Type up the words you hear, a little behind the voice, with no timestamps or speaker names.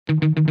Fellow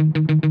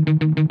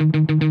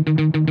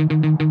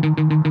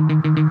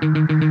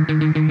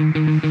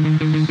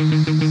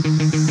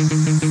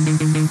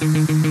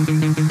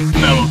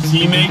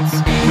teammates,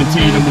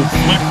 continue to move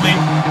swiftly.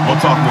 We'll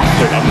talk more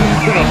soon. I'm going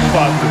to put on the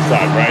positive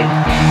side, right?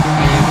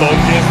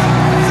 Focus,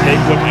 take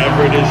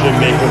whatever it is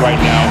you're making right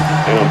now,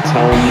 and I'm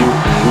telling you,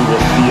 we will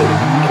see a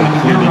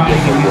completely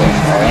different world,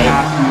 all right?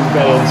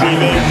 Fellow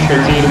teammates,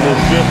 continue to move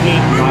swiftly.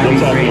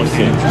 We'll talk more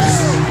soon.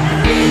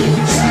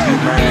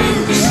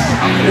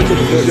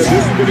 This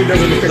is what he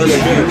does in the picture of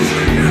dinner.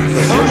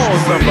 Come on,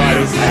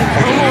 somebody.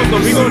 Come on, so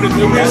we going to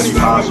do really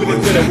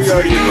confident that we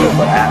already do.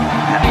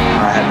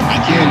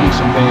 I can do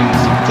some things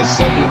to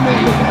supplement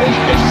what the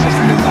education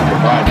system is not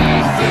providing.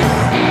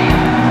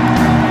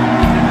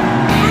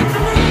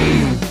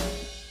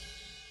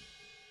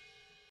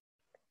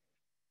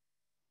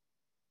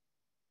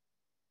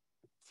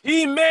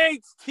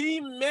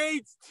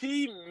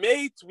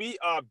 Teammates, we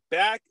are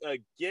back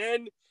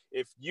again.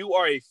 If you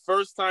are a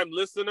first-time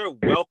listener,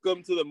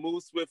 welcome to the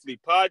Move Swiftly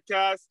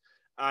podcast.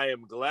 I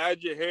am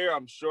glad you're here.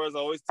 I'm sure, as I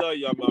always tell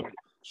you, I'm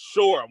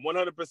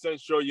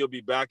 100% sure you'll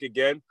be back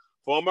again.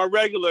 For all my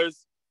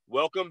regulars,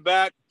 welcome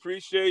back.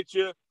 Appreciate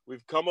you.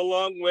 We've come a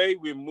long way.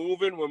 We're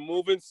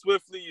moving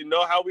swiftly. You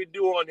know how we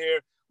do on here.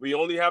 We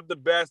only have the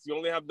best. We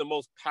only have the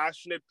most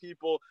passionate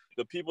people,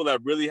 the people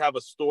that really have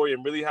a story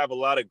and really have a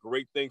lot of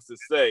great things to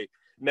say.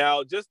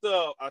 Now, I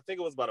think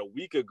it was about a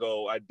week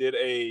ago, I did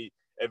a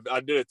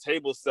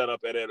table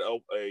setup at a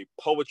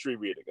poetry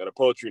reading, at a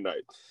poetry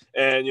night.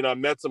 And, I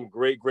met some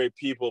great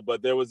people,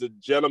 but there was a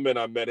gentleman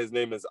I met. His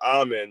name is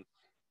Amin,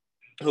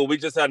 who we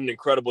just had an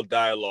incredible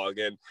dialogue.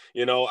 And,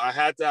 I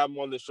had to have him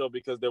on the show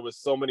because there were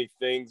so many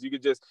things. You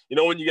could just,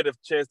 when you get a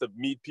chance to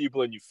meet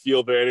people and you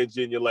feel their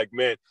energy and you're like,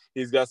 man,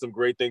 he's got some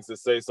great things to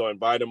say. So I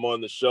invite him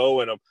on the show,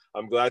 and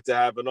I'm glad to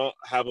have him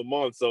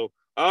on. So,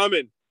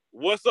 Amin,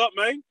 what's up,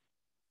 man?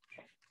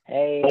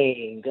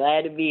 Hey,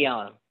 glad to be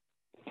on.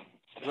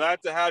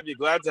 Glad to have you.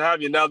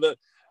 Now, the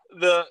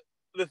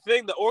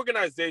thing, the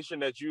organization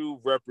that you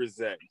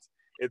represent,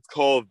 it's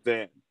called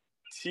THAN,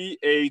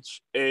 THAN,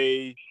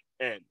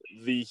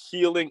 the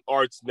Healing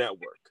Arts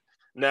Network.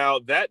 Now,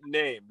 that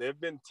name, there have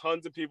been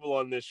tons of people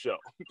on this show,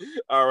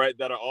 all right,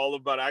 that are all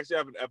about, I actually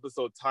have an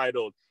episode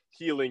titled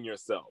Healing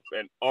Yourself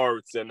and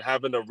Arts, and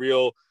having a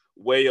real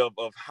way of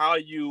how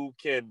you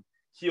can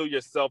heal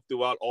yourself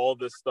throughout all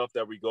this stuff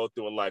that we go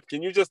through in life.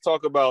 Can you just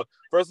talk about,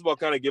 first of all,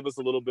 kind of give us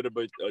a little bit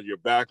about your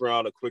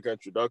background, a quick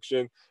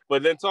introduction,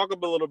 but then talk a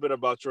little bit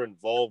about your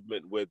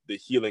involvement with the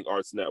Healing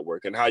Arts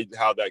Network and how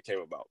that came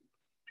about.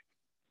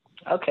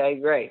 Okay,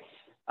 great.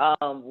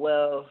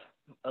 Well,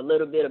 a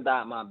little bit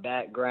about my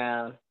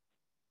background.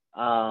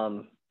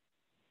 30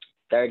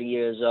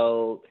 years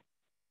old,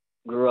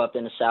 grew up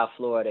in the South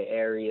Florida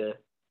area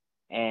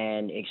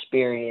and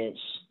experienced,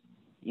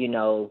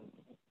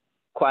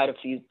 quite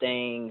a few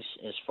things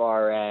as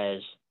far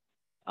as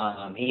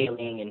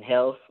healing and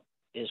health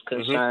is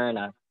concerned.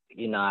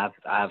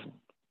 I've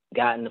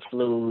gotten the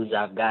flus,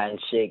 I've gotten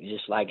sick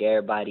just like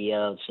everybody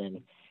else,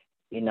 and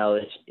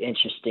it's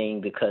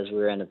interesting because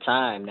we're in a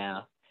time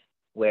now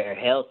where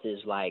health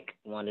is like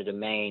one of the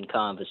main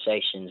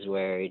conversations,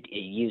 where it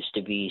used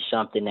to be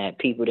something that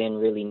people didn't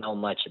really know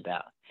much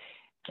about.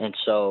 And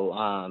so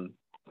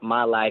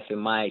my life and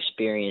my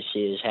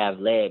experiences have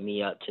led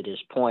me up to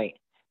this point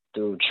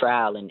through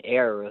trial and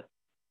error,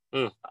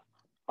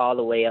 all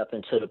the way up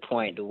until the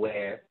point to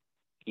where,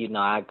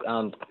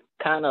 I'm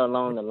kind of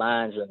along the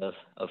lines of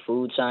a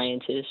food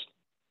scientist.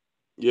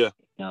 Yeah.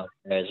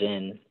 As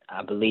in,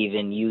 I believe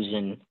in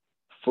using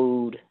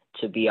food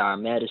to be our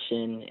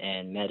medicine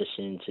and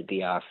medicine to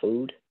be our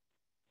food.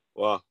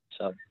 Wow.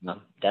 So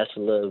that's a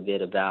little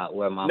bit about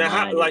where my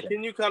mind is.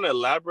 Can you kind of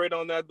elaborate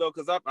on that, though?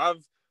 Because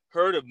I've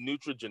heard of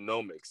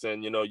nutrigenomics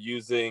and,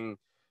 using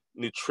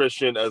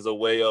nutrition as a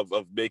way of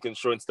making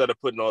sure, instead of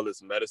putting all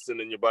this medicine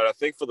in your body. I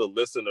think for the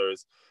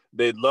listeners,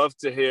 they'd love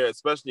to hear,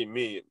 especially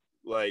me,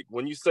 like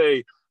when you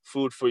say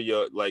food for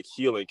your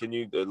healing, can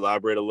you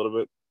elaborate a little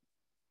bit?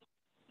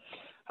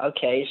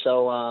 Okay,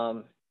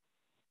 so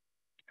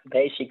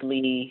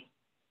basically,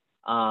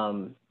 I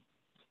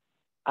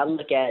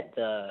look at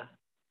the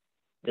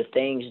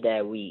things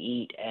that we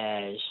eat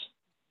as,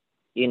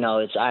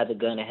 it's either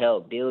going to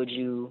help build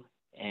you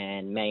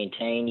and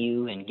maintain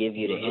you and give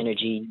you the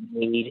energy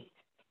you need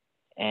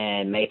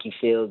and make you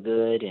feel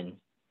good and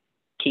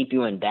keep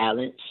you in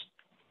balance.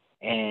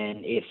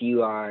 And if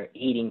you are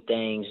eating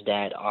things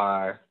that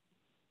are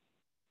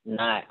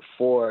not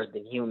for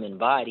the human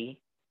body,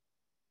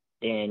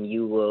 then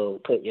you will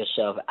put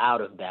yourself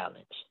out of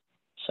balance.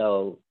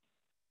 So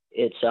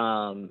it's,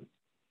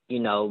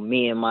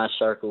 me and my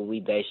circle, we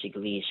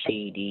basically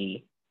see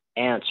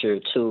the answer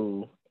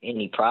to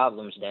any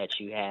problems that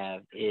you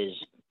have is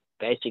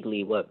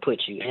basically what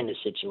puts you in the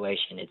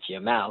situation. It's your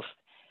mouth.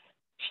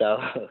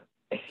 So,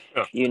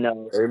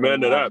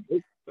 Amen to that.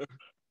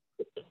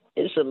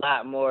 It's a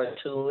lot more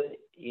to it,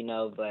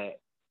 but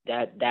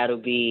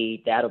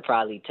that'll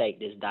probably take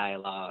this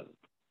dialogue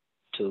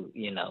to,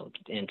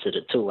 into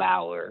the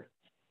 2-hour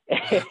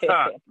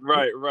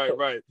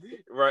Right.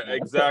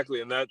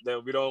 Exactly. And that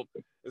we don't.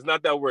 It's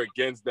not that we're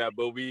against that,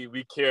 but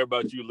we care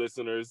about you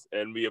listeners,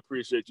 and we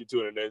appreciate you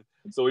tuning in.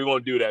 So we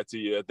won't do that to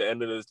you. At the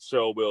end of the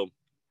show, we'll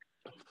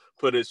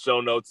put his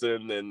show notes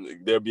in,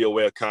 and there'll be a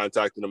way of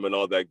contacting him and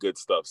all that good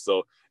stuff.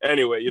 So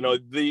anyway,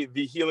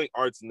 the Healing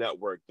Arts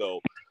Network, though.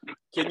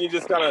 Can you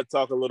just kind of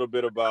talk a little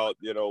bit about,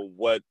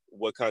 what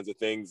kinds of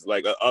things,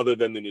 like other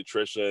than the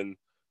nutrition?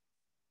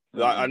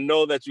 I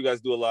know that you guys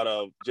do a lot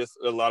of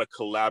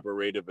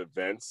collaborative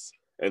events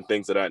and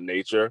things of that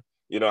nature.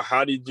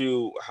 How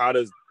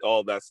does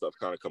all that stuff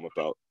kind of come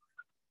about?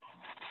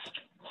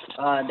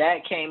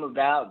 That came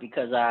about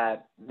because I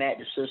met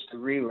the sister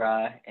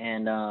Rira,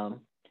 and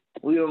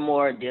we were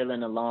more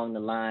dealing along the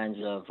lines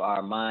of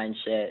our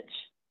mindsets.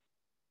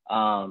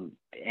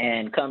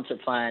 And come to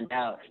find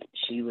out,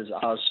 she was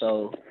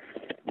also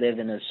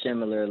living a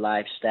similar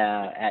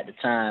lifestyle at the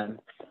time.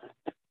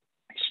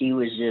 She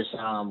was just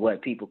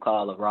what people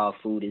call a raw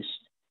foodist.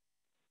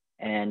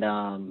 And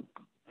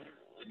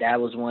that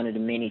was one of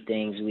the many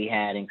things we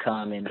had in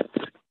common.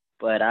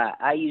 But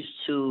I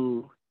used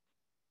to,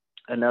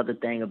 another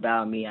thing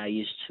about me, I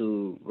used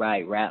to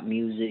write rap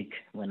music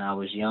when I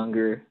was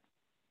younger.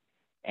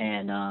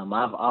 And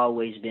I've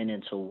always been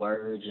into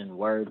words and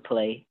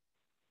wordplay.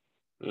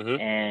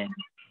 And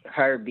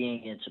her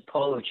being into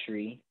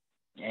poetry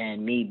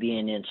and me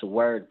being into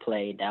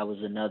wordplay, that was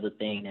another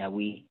thing that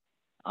we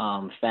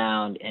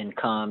found in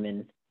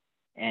common.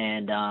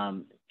 And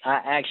I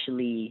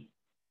actually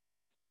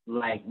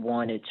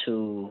wanted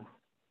to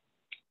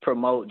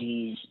promote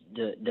the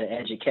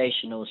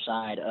educational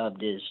side of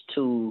this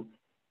to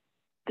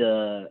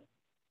the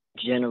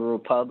general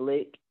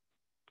public,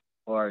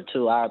 or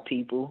to our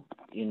people,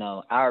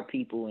 our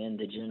people in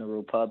the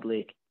general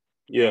public.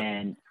 Yeah.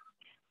 And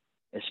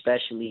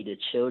especially the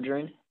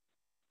children.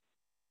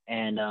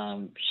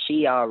 And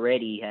she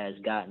already has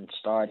gotten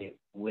started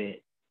with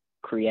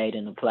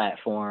creating a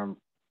platform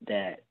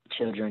that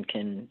children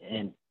can,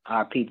 and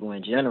our people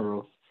in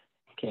general,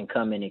 can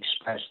come and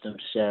express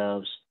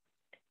themselves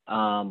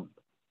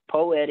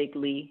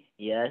poetically,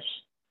 yes,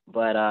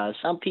 but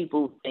some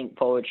people think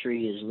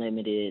poetry is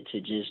limited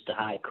to just the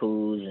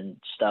haikus and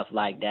stuff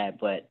like that.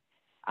 But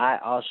I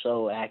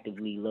also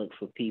actively look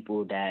for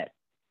people that,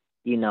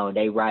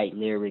 they write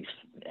lyrics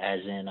as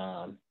in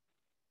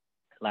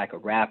like a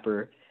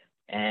rapper,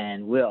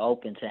 and we're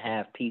open to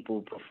have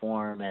people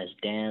perform as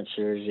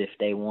dancers if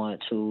they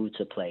want to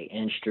play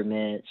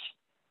instruments.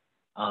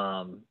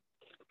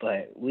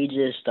 But we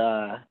just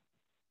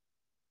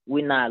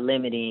we're not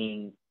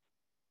limiting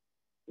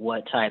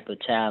what type of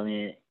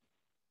talent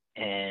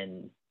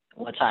and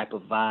what type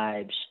of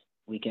vibes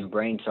we can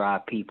bring to our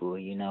people.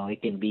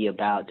 It can be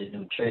about the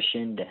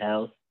nutrition, the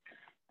health.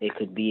 It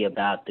could be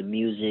about the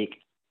music.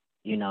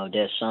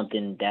 There's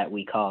something that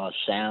we call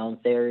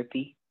sound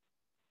therapy,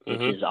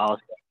 which is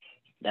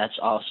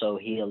also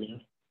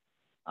healing.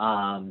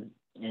 And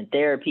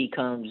therapy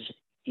comes,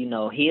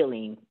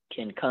 healing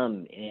can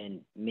come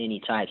in many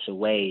types of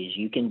ways.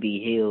 You can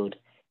be healed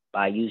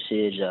by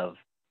usage of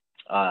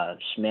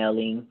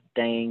smelling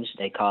things.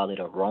 They call it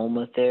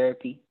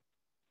aromatherapy.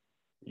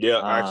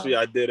 Yeah, actually,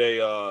 I did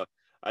a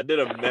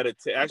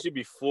meditation. Actually,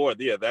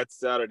 that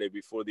Saturday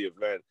before the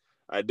event,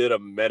 I did a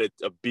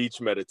beach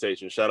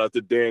meditation. Shout out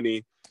to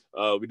Danny.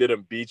 We did a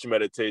beach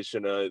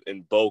meditation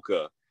in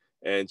Boca,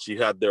 and she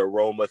had the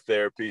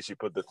aromatherapy. She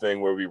put the thing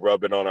where we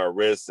rub it on our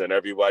wrists, and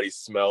everybody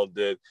smelled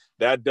it.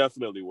 That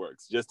definitely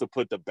works, just to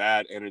put the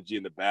bad energy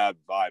and the bad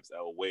vibes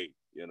away.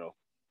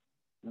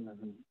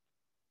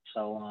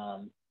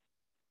 So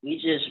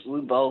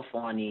we both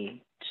on the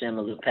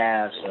similar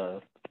paths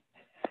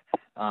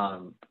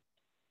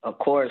of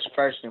course,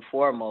 first and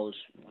foremost,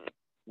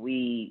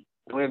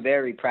 we're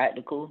very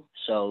practical.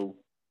 So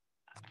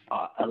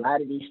a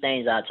lot of these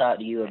things I talk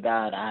to you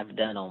about, I've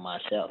done on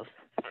myself.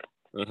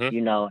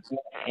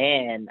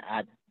 And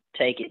I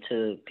take it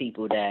to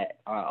people that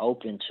are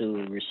open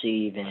to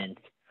receive, and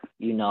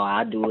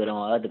I do it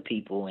on other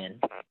people.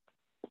 And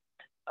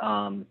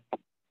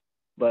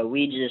but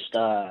we just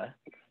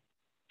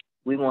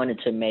we wanted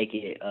to make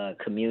it a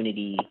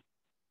community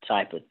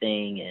type of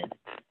thing, and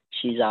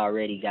she's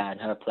already gotten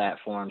her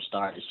platform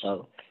started.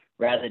 So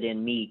rather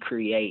than me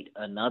create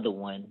another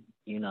one,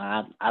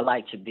 I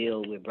like to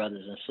build with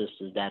brothers and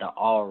sisters that are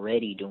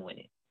already doing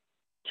it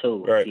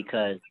too, right.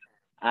 Because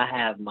I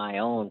have my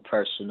own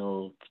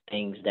personal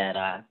things that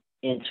I'm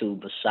into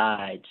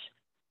besides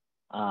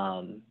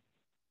the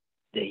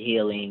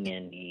healing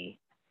and the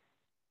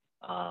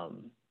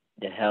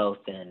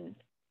health, and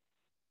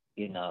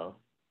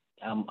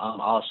I'm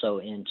also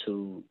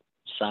into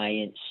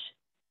science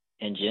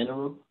in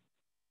general.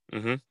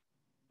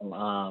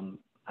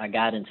 I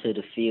got into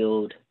the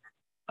field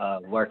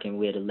working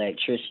with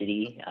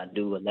electricity. I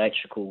do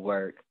electrical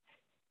work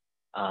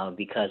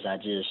because I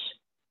just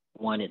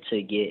wanted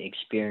to get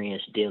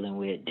experience dealing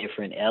with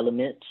different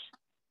elements.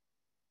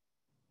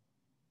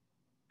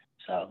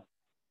 So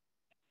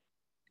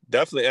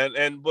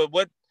definitely,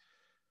 but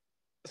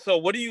So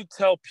what do you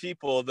tell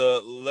people?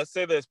 Let's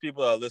say there's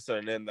people that are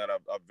listening in that are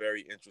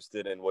very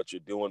interested in what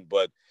you're doing,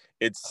 but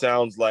it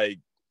sounds like,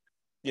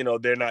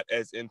 they're not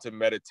as into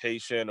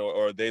meditation,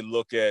 or they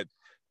look at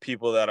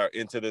people that are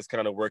into this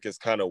kind of work as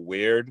kind of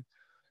weird.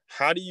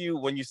 How do you,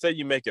 when you say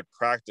you make it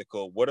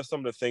practical, what are some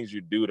of the things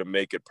you do to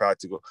make it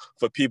practical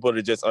for people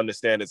to just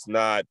understand it's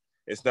not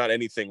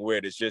anything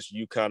weird. It's just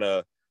you kind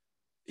of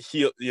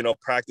heal,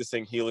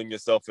 practicing healing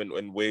yourself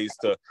in ways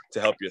to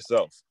help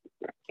yourself.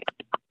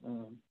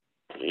 Mm.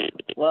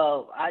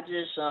 Well, I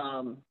just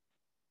a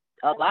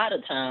lot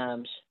of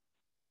times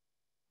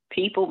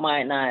people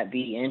might not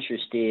be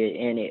interested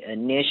in it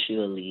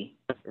initially,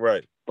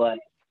 Right. but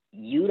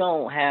you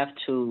don't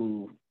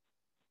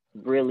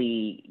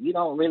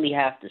really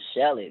have to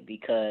sell it,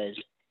 because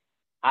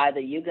either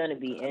you're going to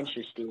be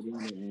interested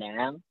in it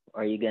now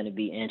or you're going to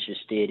be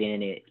interested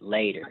in it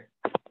later.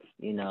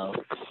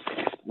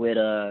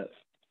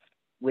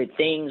 With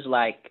things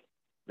like,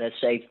 let's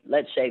say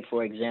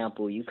for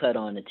example, you cut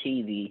on the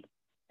TV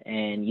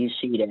and you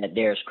see that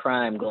there's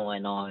crime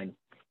going on.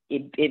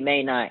 It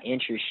may not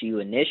interest you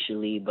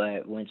initially,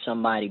 but when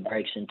somebody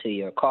breaks into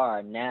your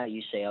car, now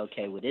you say,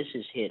 okay, well, this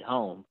is hit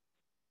home.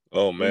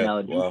 Oh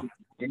man, wow.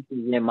 This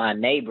is in my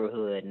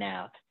neighborhood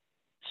now.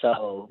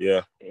 So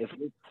yeah, if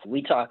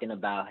we talking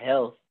about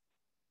health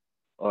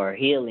or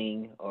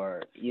healing,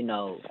 or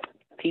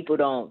people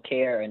don't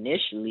care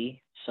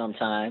initially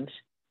sometimes,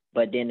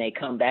 but then they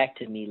come back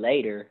to me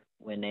later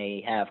when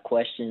they have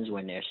questions,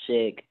 when they're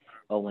sick,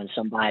 or when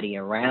somebody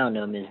around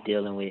them is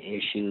dealing with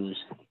issues,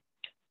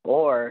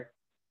 or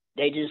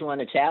they just want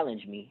to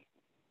challenge me.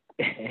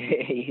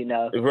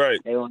 right.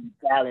 They want to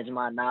challenge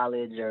my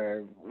knowledge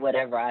or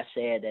whatever I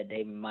said that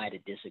they might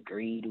have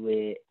disagreed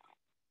with.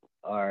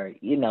 Or,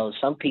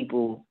 some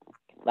people,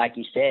 like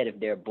you said, if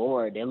they're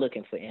bored, they're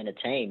looking for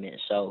entertainment.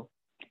 So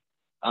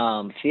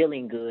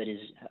feeling good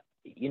is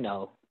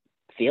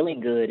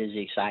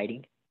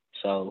exciting.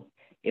 So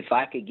if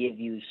I could give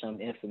you some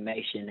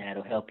information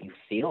that'll help you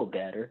feel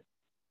better,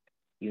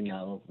 you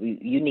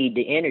need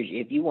the energy.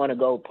 If you want to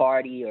go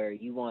party or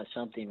you want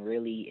something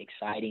really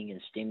exciting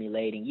and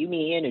stimulating, you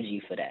need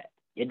energy for that.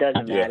 It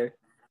doesn't matter.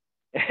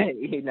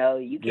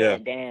 You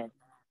can't dance.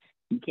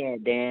 You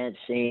can't dance,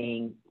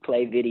 sing,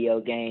 play video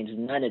games,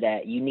 none of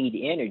that. You need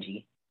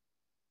energy.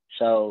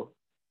 So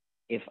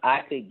if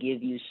I could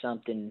give you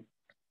something,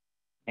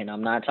 and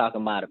I'm not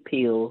talking about a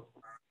pill,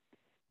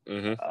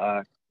 some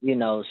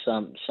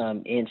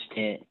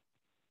instant,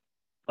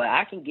 but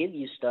I can give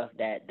you stuff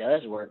that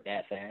does work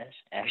that fast,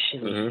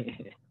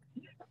 actually.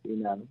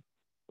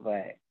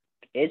 But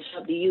it's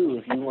up to you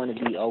if you want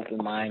to be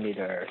open-minded,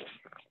 or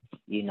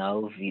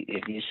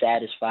if you're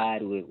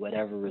satisfied with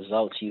whatever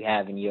results you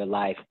have in your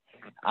life.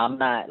 I'm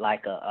not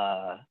like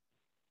a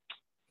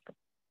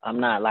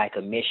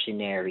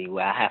missionary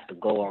where I have to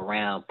go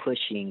around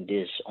pushing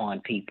this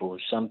on people.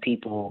 Some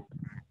people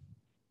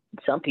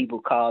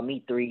call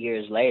me 3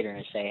 years later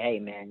and say, "Hey,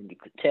 man,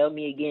 tell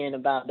me again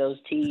about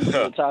those teas you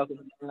were talking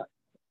about."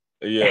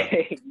 Yeah.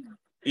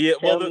 Yeah.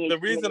 Well, the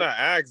reason I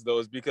asked though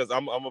is because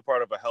I'm a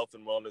part of a health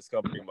and wellness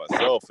company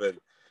myself, and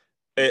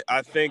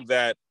I think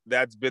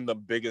that's been the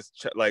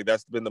biggest,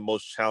 that's been the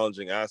most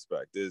challenging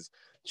aspect, is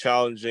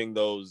challenging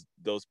those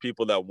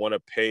people that want to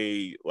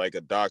pay like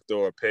a doctor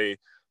or pay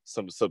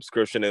some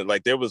subscription. And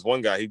like there was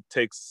one guy, he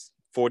takes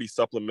 40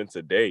 supplements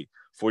a day,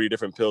 40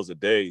 different pills a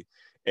day,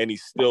 and he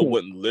still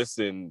wouldn't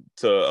listen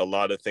to a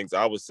lot of things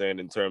I was saying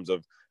in terms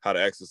of how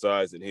to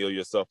exercise and heal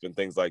yourself and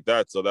things like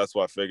that. So that's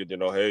why I figured,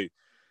 hey,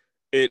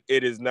 it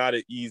is not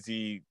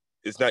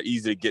it's not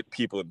easy to get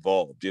people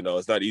involved.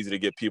 It's not easy to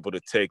get people to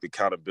take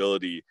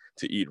accountability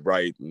to eat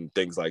right and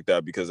things like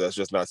that, because that's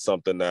just not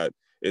something that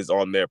is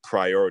on their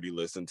priority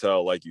list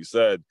until, like you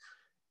said,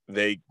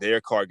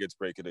 their car gets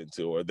broken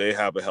into, or they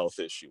have a health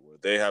issue, or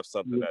they have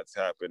something that's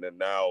happened, and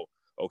now,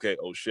 okay,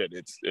 oh shit,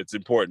 it's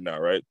important now,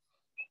 right?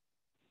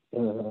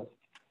 Mm-hmm.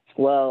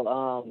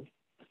 Well,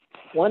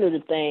 one of the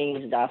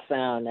things that I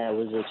found that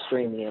was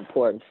extremely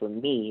important for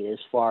me as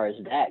far as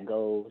that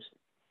goes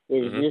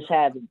is just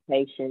having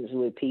patience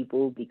with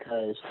people,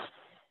 because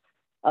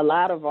a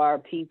lot of our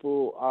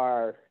people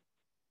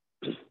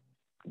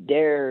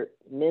they're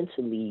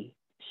mentally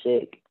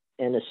sick,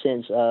 in a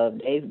sense of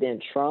they've been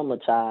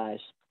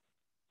traumatized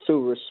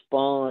to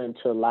respond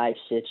to life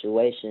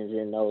situations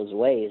in those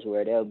ways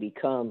where they'll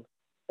become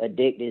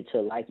addicted to,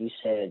 like you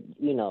said,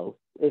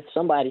 if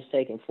somebody's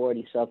taking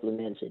 40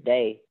 supplements a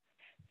day,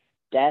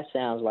 that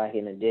sounds like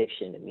an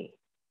addiction to me.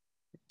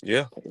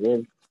 Yeah.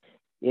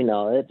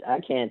 I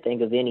can't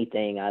think of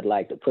anything I'd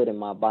like to put in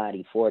my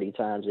body 40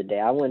 times a day.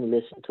 I wouldn't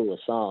listen to a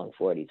song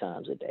 40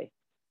 times a day.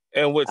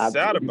 And what's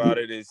sad about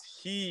it is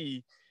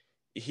he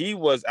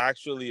was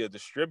actually a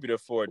distributor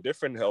for a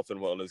different health and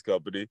wellness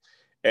company,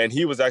 and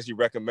he was actually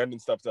recommending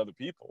stuff to other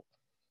people.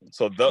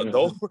 So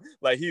though,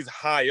 like, he's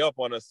high up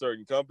on a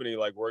certain company,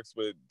 like works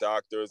with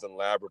doctors and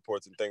lab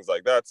reports and things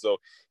like that. So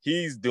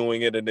he's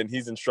doing it, and then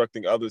he's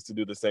instructing others to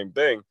do the same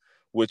thing,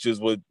 which is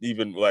what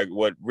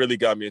really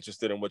got me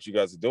interested in what you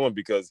guys are doing,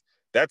 because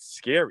that's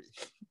scary.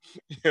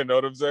 You know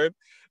what I'm saying?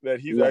 That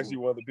he's Yeah. actually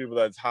one of the people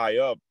that's high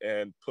up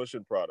and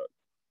pushing product.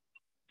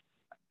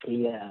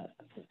 Yeah.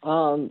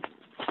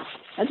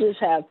 I just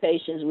have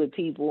patience with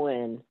people,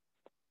 and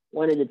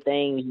one of the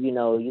things,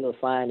 you'll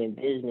find in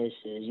business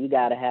is you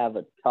got to have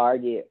a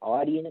target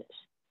audience.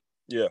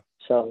 Yeah.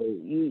 So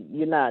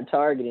you're not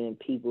targeting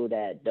people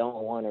that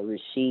don't want to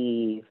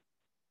receive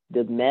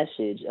the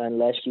message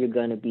unless you're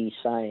going to be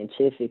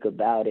scientific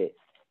about it,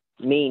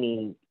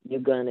 meaning you're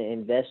going to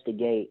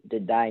investigate the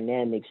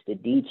dynamics, the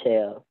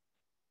detail.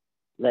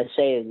 Let's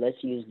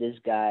use this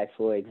guy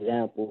for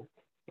example.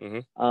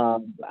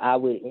 I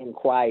would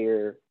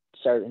inquire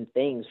certain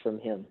things from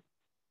him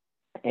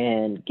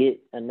and get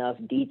enough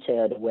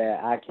detail to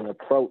where I can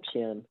approach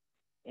him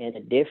in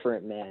a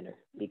different manner,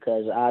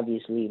 because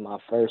obviously my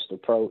first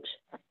approach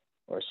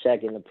or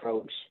second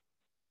approach,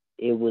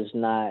 it was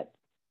not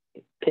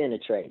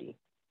penetrating,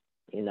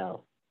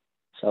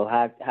 So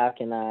how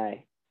can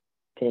I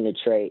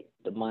penetrate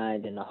the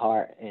mind and the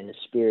heart and the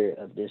spirit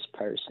of this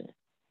person?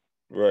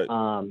 Right.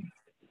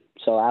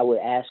 So I would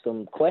ask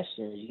them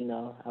questions,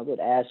 I would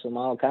ask them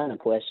all kind of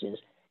questions,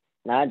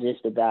 not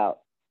just about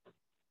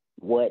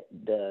what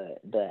the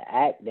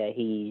act that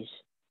he's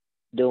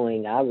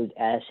doing. I would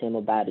ask him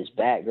about his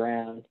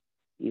background,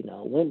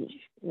 when,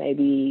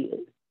 maybe,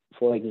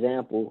 for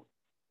example,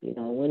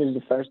 when is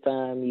the first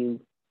time you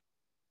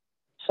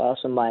saw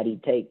somebody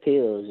take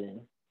pills?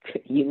 And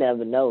you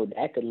never know,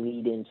 that could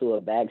lead into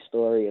a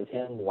backstory of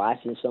him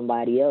watching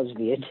somebody else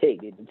be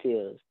addicted to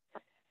pills,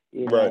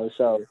 Right.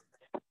 So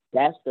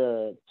that's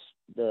the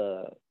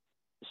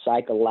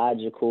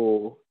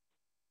psychological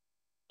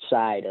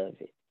side of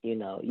it. You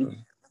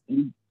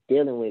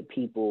dealing with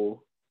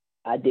people.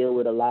 I deal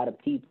with a lot of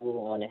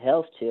people on a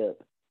health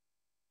tip,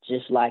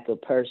 just like a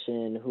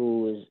person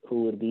who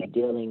would be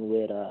dealing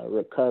with a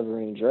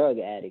recovering drug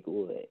addict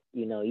would.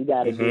 You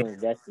got to do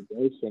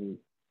investigation,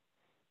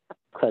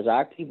 because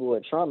our people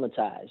are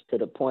traumatized to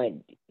the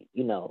point,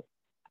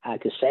 I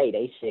could say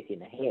they sick in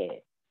the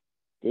head.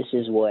 This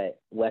is what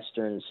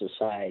Western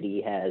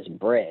society has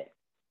bred.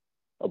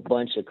 A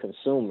bunch of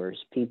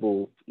consumers,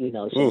 people,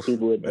 some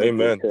people would.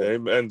 Amen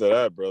to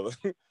that, brother.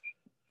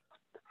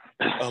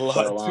 A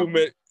lot,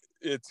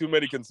 too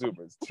many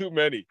consumers, too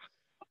many.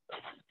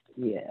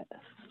 Yeah.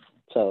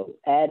 So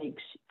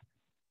addicts,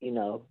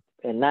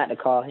 and not to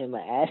call him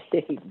an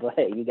addict, but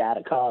you got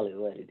to call it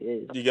what it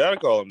is. You got to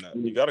call him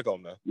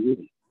that.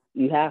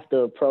 You have to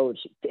approach,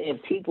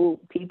 and people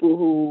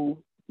who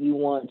you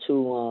want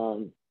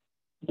to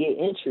get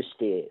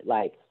interested.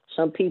 Like,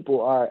 some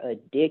people are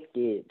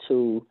addicted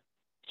to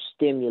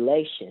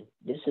stimulation.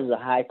 This is a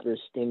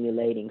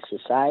hyper-stimulating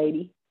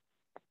society.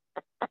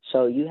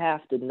 So you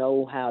have to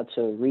know how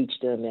to reach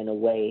them in a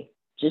way,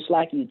 just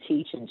like you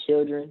teaching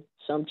children.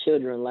 Some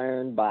children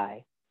learn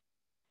by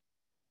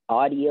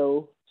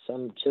audio.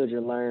 Some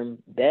children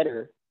learn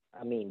better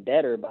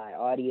by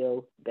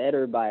audio,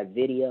 better by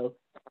video.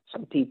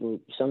 Some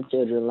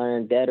children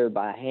learn better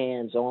by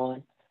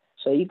hands-on.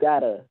 So you got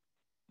to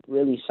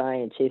really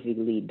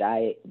scientifically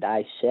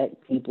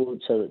dissect people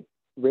to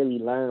really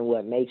learn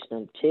what makes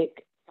them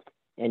tick.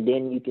 And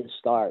then you can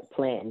start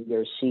planting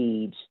your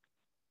seeds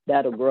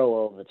that'll grow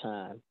over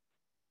time.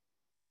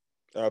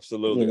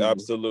 Absolutely,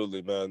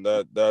 absolutely, man.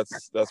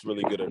 That's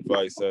really good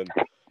advice, and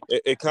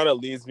it kind of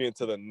leads me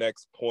into the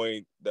next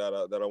point that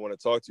I want to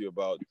talk to you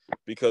about,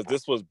 because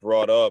this was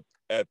brought up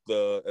at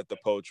the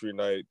poetry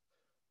night.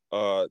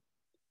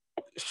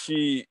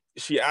 She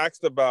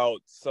asked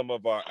about some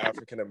of our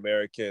African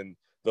American,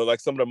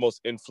 some of the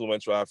most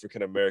influential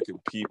African American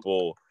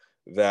people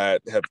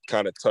that have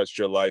kind of touched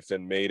your life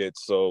and made it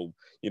so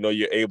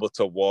you're able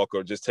to walk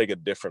or just take a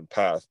different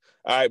path.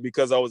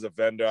 Because I was a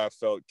vendor, I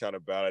felt kind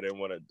of bad. I didn't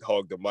want to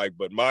hog the mic,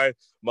 but my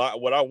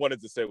what I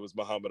wanted to say was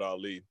Muhammad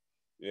Ali.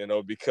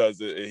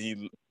 Because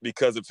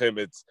of him,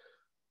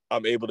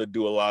 I'm able to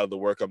do a lot of the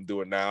work I'm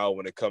doing now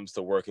when it comes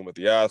to working with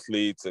the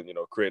athletes and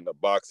creating a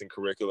boxing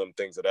curriculum,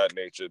 things of that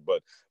nature.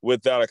 But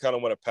with that, I kind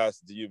of want to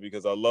pass it to you,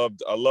 because I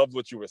loved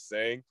what you were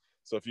saying.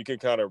 So if you can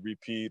kind of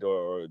repeat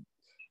or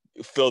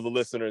fill the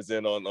listeners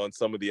in on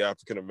some of the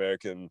African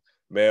American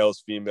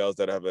males, females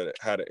that have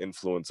had an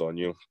influence on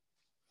you.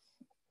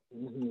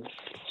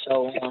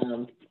 So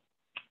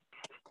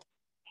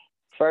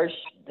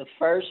the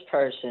first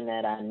person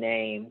that I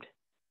named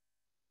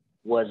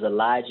was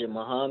Elijah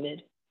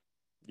Muhammad.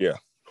 Yeah.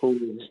 Who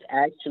was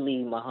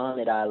actually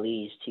Muhammad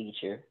Ali's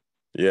teacher.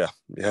 Yeah.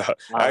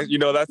 I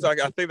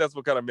think that's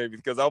what kind of made me,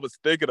 because I was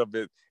thinking of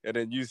it, and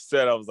then you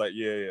said, I was like,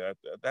 yeah,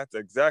 that's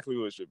exactly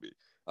what it should be.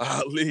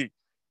 Ali.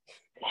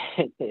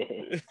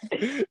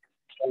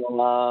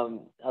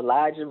 So,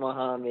 Elijah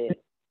Muhammad,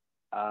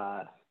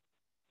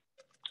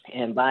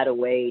 and by the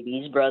way,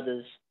 these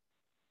brothers,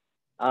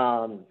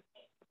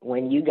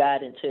 when you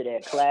got into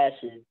their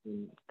classes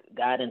and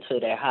got into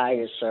their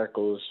higher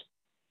circles,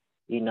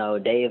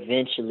 they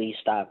eventually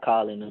stopped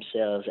calling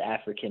themselves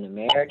African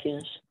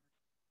Americans,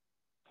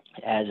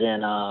 as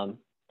in,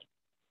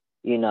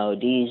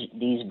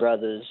 these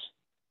brothers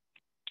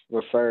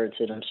referred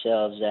to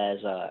themselves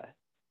as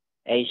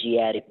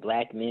Asiatic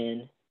black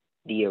men,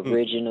 the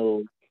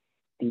original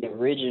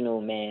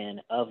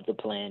man of the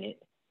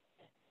planet.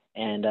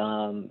 And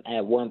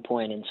at one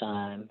point in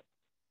time,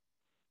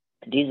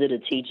 these are the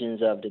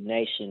teachings of the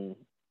nation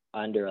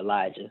under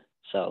Elijah.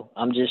 So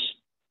I'm just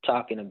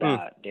talking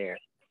about their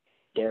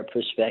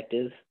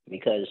perspective,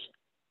 because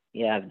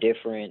you have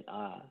different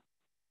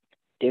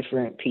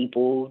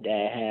people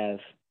that have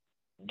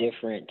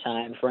different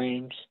time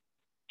frames.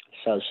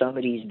 So some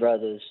of these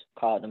brothers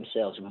called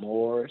themselves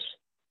Moors,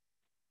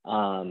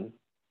 and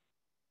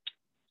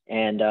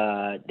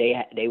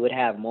they would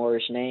have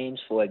Moorish names.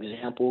 For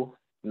example,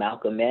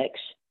 Malcolm X,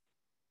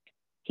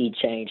 he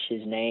changed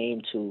his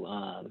name to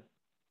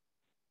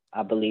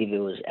I believe it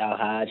was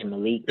Al-Hajj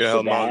Malik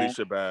Shabazz.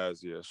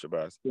 Shabazz. Yeah,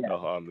 Shabazz. Yeah.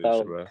 Al-Hamdi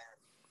So, Shabazz.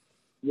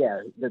 yeah,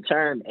 the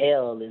term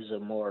El is a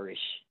Moorish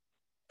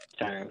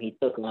term. He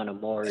took on a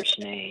Moorish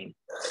name.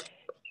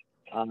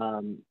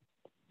 But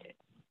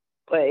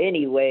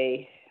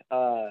anyway,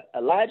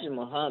 Elijah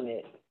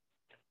Muhammad,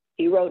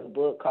 he wrote a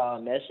book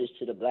called Message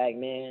to the Black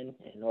Man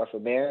in North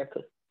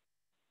America.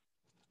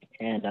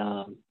 And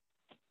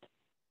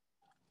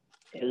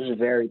it was a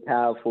very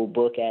powerful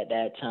book at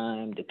that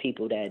time. The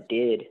people that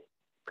did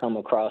come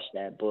across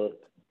that book,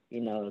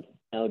 no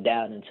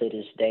doubt, and to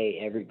this day,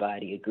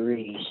 everybody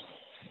agrees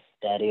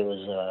that it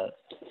was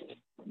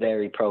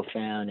very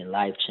profound and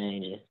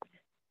life-changing.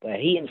 But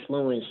he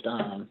influenced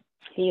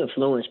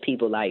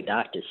people like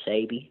Dr.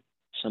 Sebi,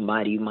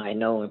 somebody you might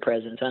know in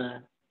present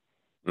time.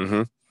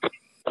 Mm-hmm.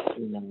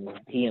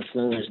 He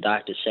influenced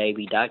Dr.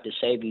 Sebi. Dr.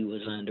 Sebi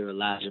was under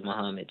Elijah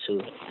Muhammad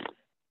too.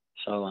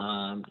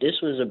 So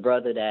this was a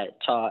brother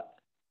that taught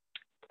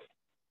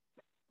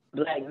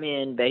black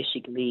men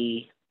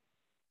basically.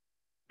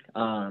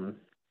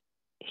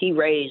 He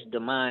raised the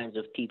minds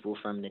of people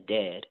from the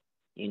dead.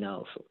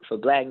 For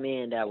black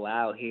men that were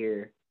out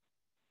here,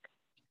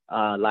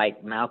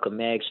 like Malcolm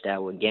X,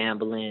 that were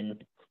gambling,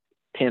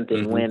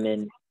 pimping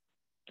women,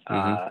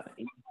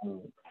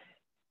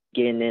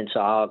 getting into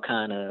all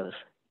kind of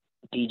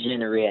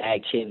degenerate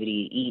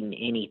activity, eating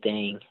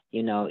anything,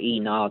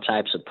 eating all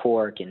types of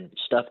pork and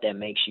stuff that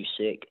makes you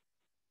sick.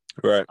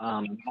 Right.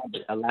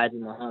 Elijah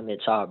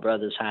Muhammad taught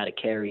brothers how to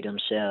carry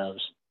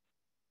themselves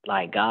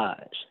like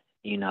gods,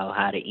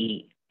 how to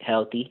eat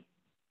healthy,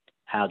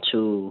 how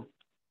to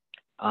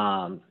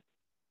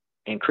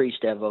increase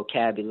their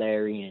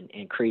vocabulary and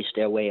increase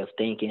their way of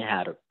thinking,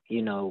 how to,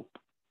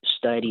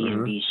 study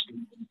and be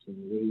students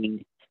and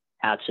read,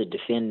 how to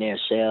defend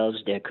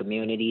themselves, their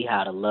community,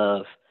 how to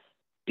love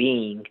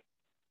being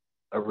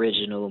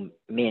original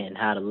men,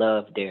 how to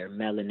love their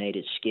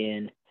melanated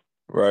skin.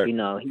 Right.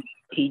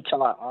 He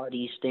taught all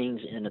these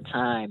things in a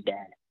time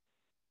that,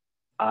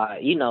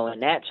 in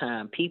that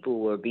time, people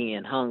were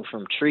being hung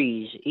from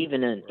trees,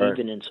 even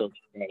until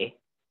today,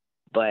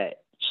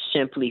 but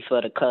simply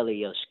for the color of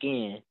your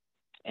skin.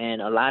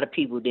 And a lot of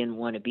people didn't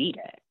want to be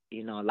that.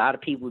 A lot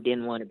of people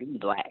didn't want to be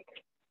black.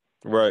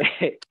 Right.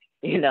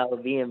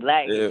 Being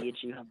black can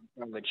get you hung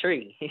from a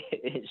tree.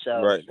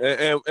 So right,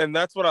 and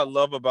that's what I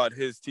love about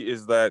his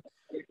is that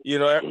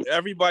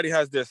everybody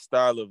has their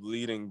style of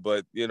leading,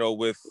 but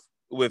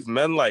with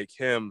men like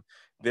him,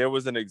 there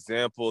was an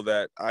example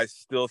that I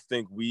still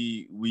think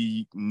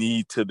we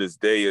need to this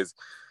day, is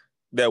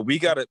that we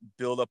got to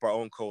build up our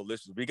own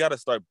coalitions. We got to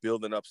start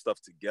building up stuff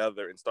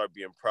together and start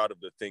being proud of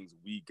the things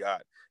we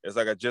got. It's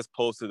like I just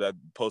posted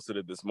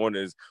it this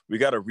morning, is we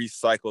got to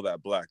recycle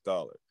that black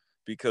dollar.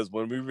 Because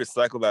when we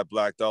recycle that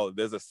black dollar,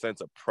 there's a sense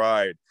of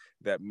pride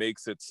that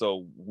makes it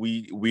so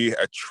we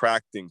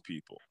attracting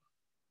people,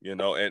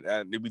 and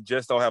we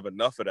just don't have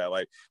enough of that.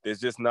 Like, there's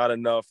just not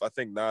enough. I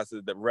think Nas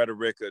said the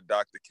rhetoric of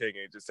Dr. King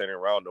ain't just sitting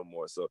around no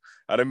more. So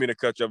I didn't mean to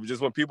cut you off.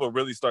 Just when people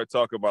really start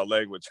talking about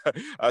language,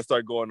 I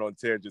start going on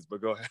tangents.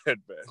 But go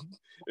ahead, man.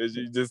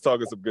 You just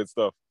talking some good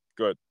stuff.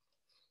 Good.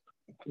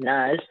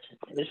 Nah,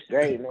 it's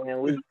great,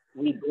 man.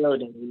 We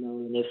building,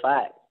 and if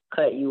I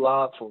cut you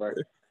off or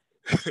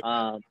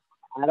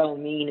I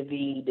don't mean to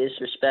be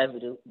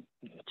disrespectful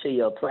to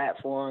your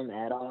platform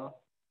at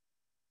all.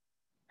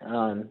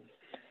 And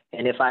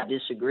if I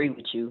disagree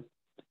with you,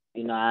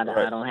 I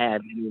don't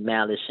have any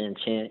malice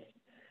intent.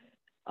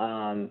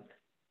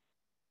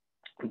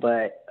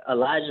 But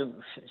Elijah,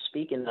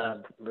 speaking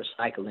of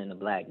recycling the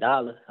black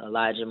dollar,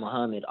 Elijah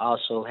Muhammad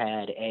also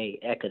had a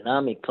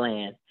economic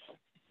plan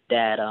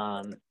that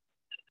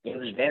it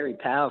was very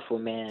powerful,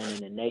 man.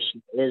 In the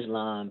Nation of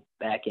Islam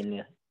back in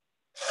the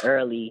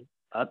early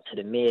up to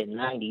the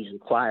mid-90s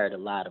acquired a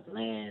lot of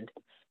land.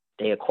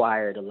 They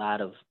acquired a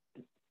lot of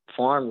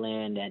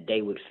farmland that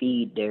they would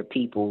feed their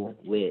people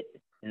with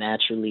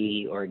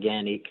naturally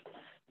organic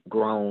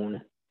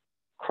grown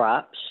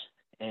crops.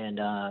 And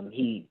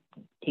he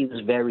was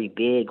very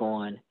big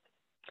on,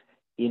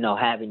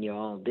 having your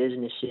own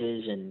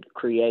businesses and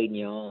creating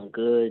your own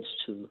goods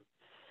to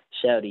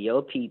sell to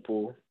your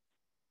people.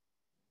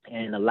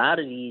 And a lot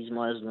of these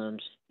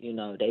Muslims,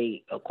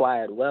 they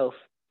acquired wealth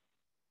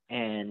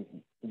and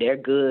they're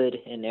good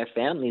and their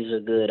families are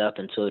good up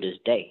until this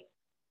day,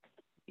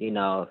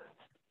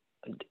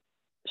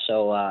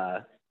 So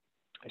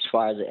as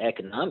far as the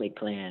economic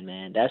plan,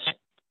 man, that's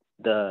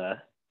the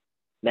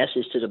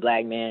message to the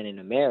black man in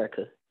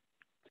America.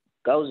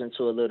 Goes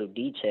into a little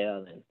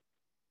detail, and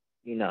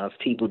if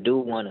people do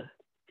want to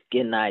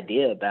get an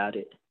idea about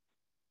it,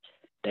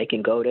 they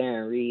can go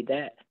there and read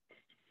that.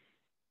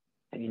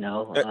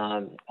 Go What's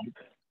the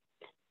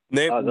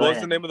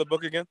ahead. name of the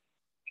book again?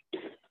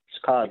 It's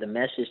called The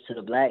Message to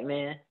the Black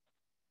Man.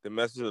 The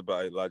Message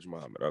by Elijah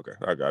Muhammad. Okay,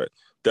 I got it.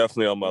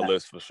 Definitely on my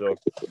list for sure.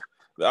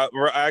 I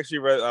actually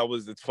read.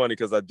 It's funny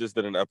because I just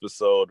did an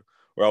episode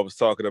where I was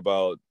talking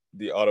about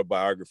the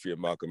autobiography of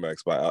Malcolm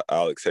X by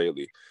Alex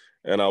Haley,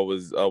 and I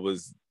was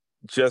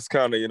just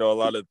kind of, a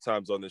lot of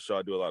times on this show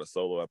I do a lot of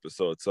solo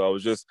episodes, so I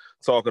was just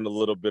talking a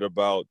little bit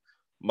about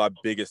my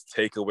biggest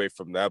takeaway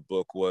from that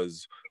book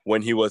was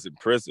when he was in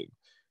prison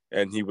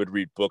and he would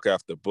read book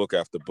after book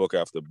after book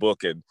after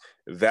book, and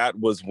that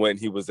was when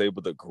he was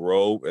able to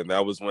grow, and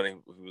that was when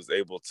he was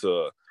able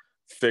to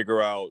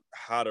figure out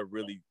how to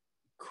really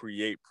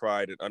create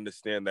pride and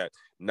understand that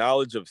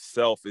knowledge of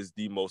self is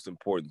the most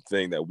important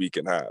thing that we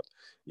can have.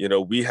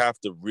 We have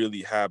to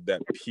really have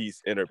that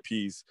inner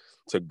peace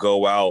to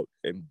go out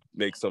and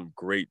make some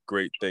great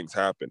things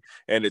happen.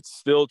 And it's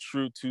still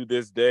true to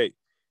this day.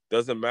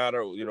 Doesn't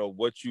matter,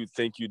 what you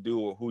think you do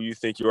or who you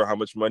think you are, how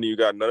much money you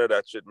got, none of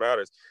that shit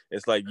matters.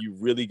 It's like you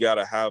really got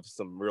to have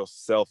some real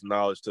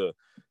self-knowledge to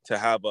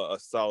have a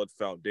solid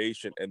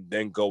foundation and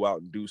then go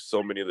out and do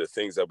so many of the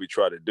things that we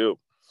try to do.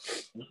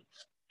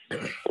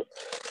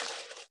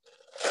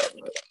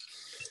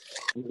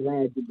 I'm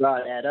glad you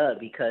brought that up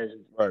because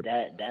right.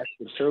 that's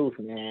the truth,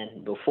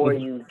 man. Before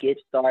you get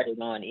started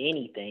on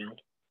anything,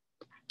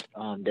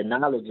 the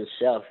knowledge of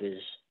self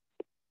is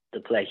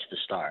the place to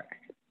start.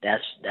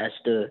 That's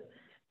the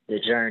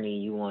journey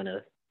you want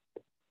to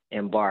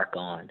embark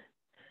on.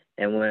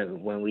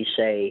 And when we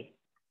say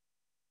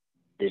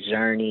the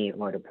journey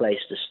or the place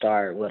to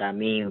start, what I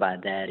mean by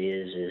that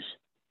is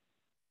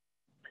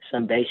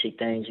some basic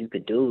things you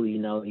could do.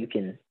 You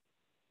can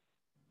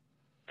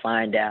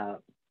find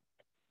out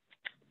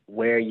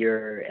where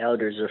your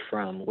elders are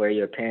from, where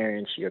your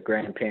parents, your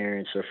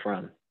grandparents are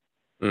from.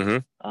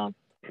 Mm-hmm.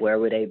 Where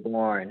were they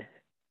born?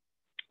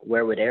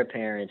 Where were their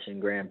parents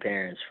and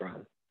grandparents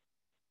from?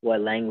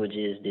 What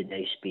languages did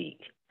they speak?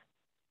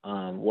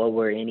 What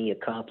were any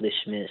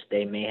accomplishments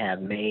they may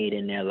have made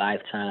in their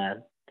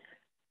lifetime?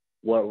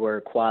 What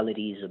were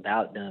qualities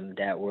about them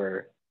that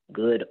were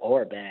good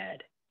or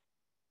bad?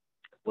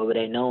 What were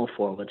they known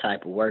for? What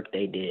type of work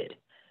they did?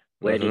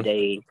 Where did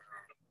they,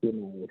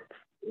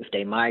 if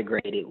they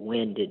migrated,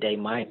 when did they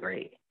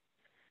migrate?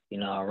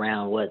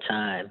 Around what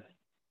time?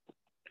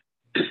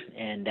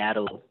 And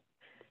that'll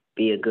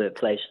be a good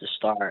place to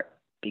start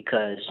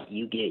because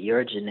you get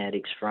your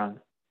genetics from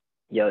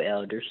your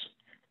elders.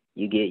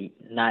 You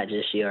get not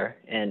just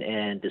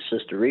and the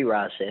Sister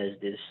Rira says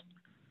this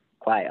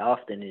quite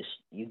often, is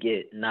you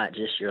get not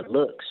just your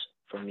looks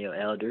from your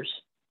elders,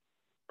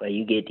 but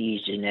you get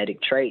these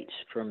genetic traits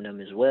from them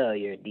as well.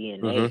 Your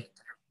DNA,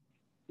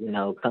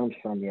 comes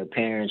from your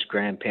parents,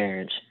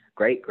 grandparents,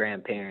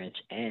 great-grandparents,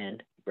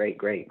 and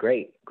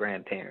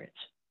great-great-great-grandparents.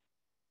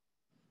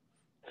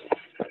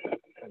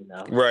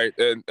 Right.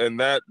 And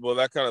that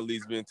kind of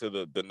leads me into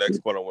the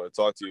next point I want to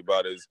talk to you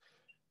about is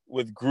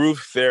with group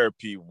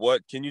therapy.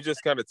 What can you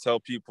just kind of tell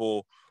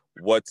people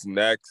what's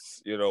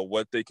next,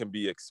 what they can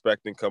be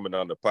expecting coming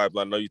down the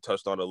pipeline? I know you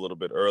touched on it a little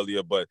bit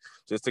earlier, but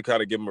just to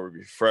kind of give them a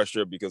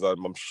refresher, because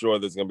I'm sure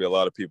there's going to be a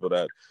lot of people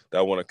that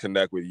want to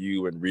connect with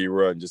you and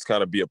Rira and just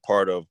kind of be a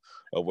part of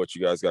what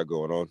you guys got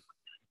going on.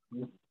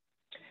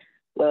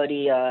 Well,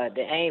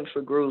 the aim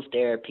for group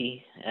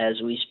therapy,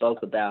 as we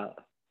spoke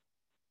about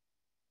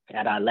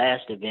at our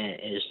last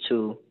event, is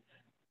to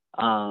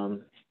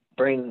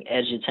bring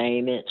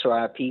edutainment to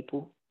our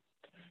people.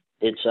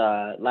 It's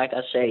like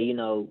I say,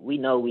 we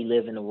know we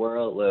live in a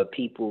world where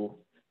people,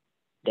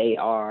 they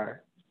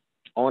are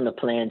on the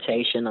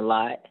plantation a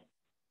lot.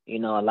 A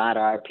lot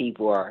of our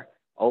people are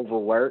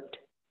overworked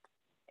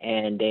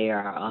and they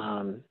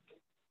are,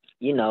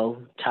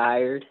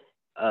 tired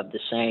of the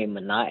same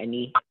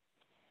monotony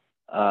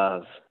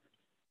of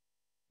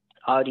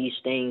all these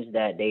things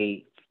that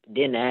they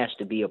didn't ask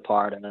to be a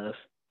part of.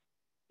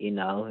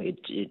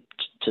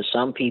 To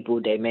some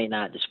people, they may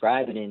not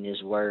describe it in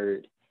this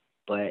word,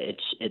 but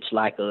it's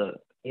like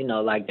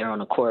like they're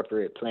on a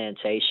corporate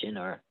plantation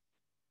or,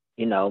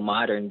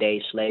 modern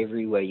day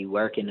slavery where you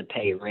working to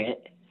pay rent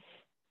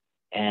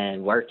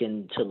and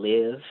working to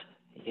live,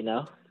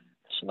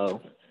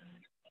 So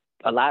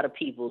a lot of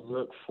people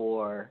look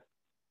for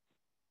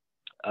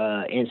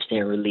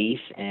instant relief.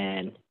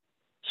 And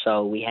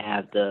so we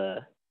have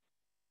the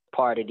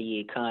part of the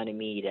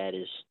economy that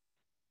is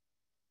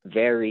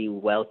very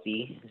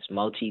wealthy. It's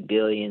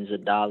multi-billions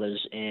of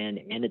dollars in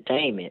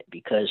entertainment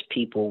because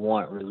people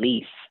want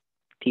relief.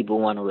 People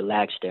want to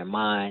relax their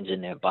minds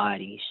and their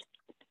bodies.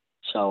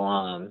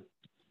 So,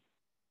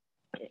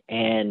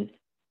 and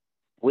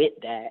with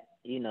that,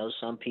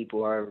 some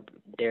people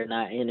they're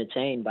not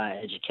entertained by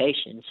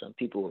education. Some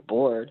people are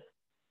bored.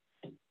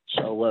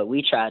 So what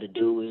we try to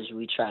do is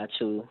we try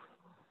to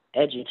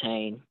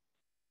edutain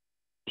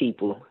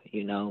people,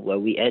 where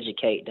we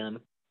educate them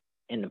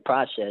in the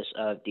process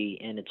of the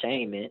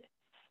entertainment.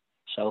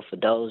 So for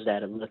those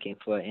that are looking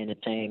for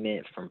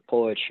entertainment from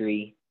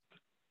poetry,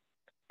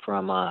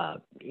 from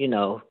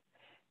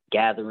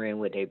gathering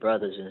with their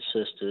brothers and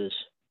sisters,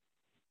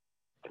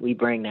 we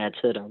bring that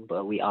to them,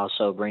 but we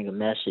also bring a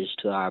message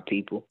to our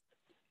people.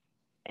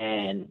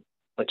 And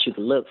what you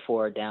can look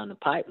for down the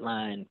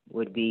pipeline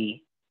would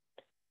be,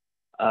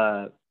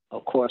 of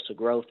course, a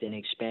growth and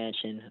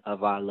expansion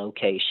of our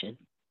location.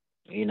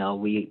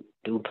 We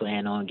do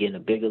plan on getting a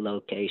bigger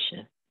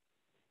location.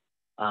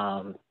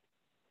 And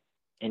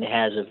it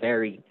has a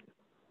very,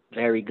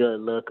 very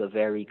good look, a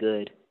very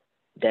good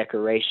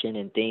decoration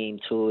and theme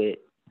to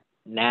it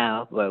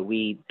now, but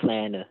we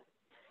plan to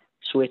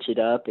switch it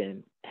up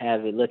and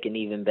have it looking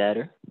even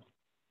better.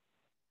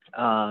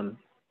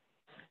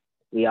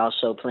 We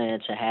also plan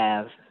to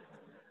have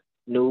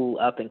new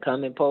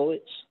up-and-coming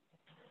poets,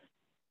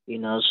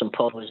 some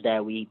poets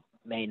that we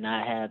may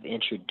not have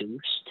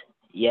introduced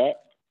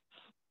yet,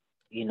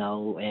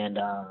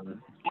 and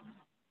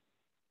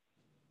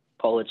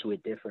poets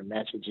with different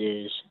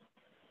messages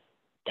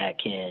that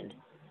can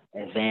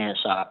advance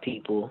our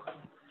people,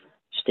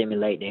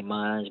 stimulate their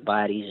minds,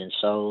 bodies, and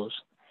souls,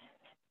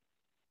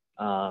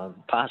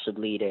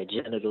 possibly their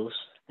genitals.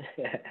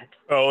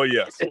 Oh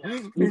yes.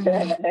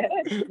 Because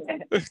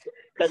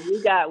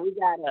we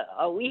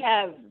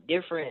have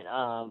different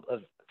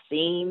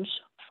themes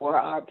for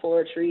our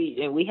poetry,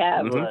 and we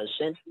have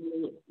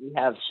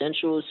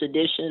sensual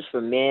seditions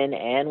for men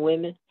and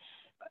women,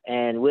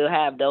 and we'll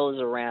have those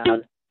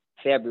around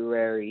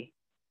February,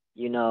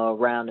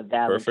 around the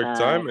Valentine's. Perfect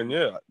time, and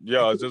I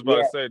was just about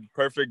to say,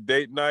 perfect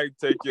date night.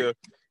 Take your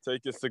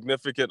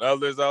significant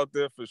others out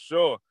there for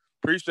sure.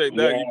 Appreciate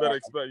that. Yeah. You better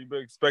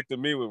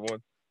expecting me with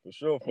one for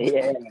sure.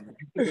 Yeah.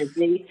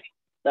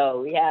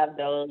 So we have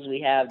those.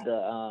 We have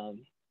the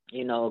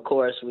of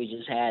course, we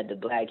just had the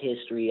Black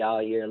History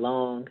all year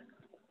long,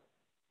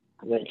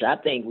 which I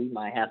think we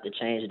might have to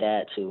change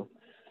that to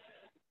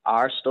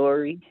our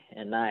story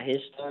and not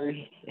his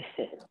story.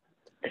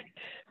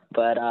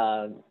 But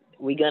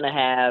we're going to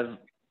have,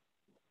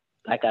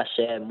 like I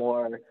said,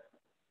 more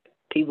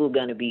people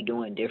going to be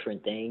doing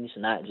different things,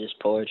 not just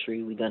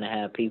poetry. We're going to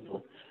have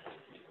people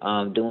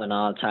doing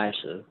all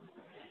types of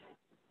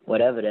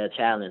whatever their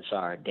talents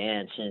are,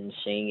 dancing,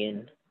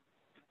 singing.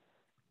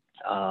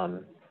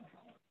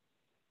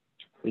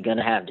 We're going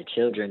to have the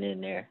children in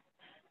there,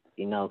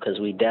 because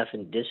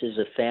this is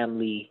a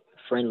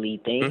family-friendly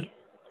thing.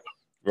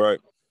 Right.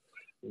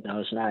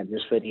 It's not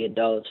just for the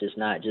adults. It's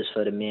not just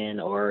for the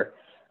men or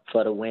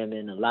for the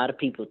women. A lot of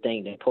people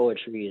think that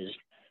poetry is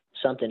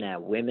something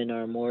that women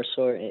are more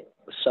so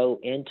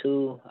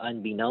into,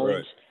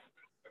 unbeknownst.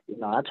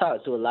 Right. I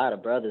talk to a lot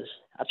of brothers.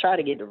 I try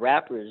to get the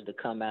rappers to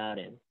come out,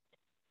 and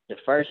the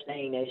first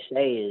thing they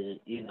say is,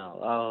 it'd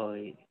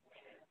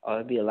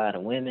be a lot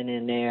of women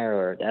in there,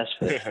 or that's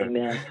for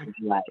female.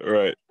 Like,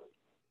 right.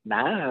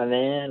 Nah,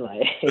 man.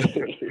 Like,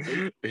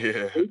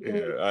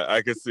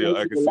 I can see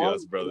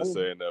us brothers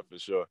saying that for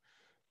sure.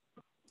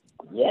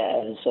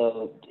 Yeah, and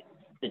so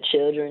the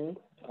children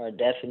are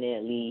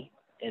definitely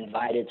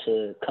invited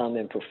to come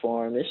and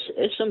perform.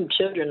 It's some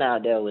children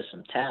out there with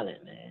some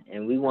talent, man,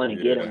 and we want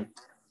to get them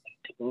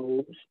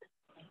exposed.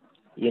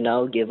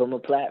 Give them a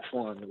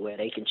platform where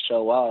they can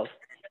show off,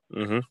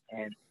 and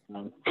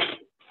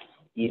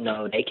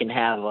they can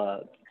have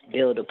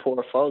build a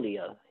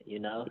portfolio. They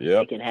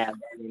can have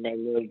that in their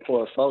little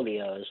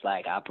portfolio. It's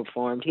like, I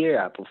performed here,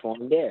 I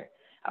performed there,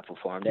 I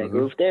performed that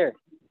group there.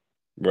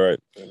 Right.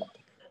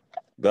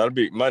 That'd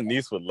be, my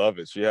niece would love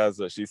it. She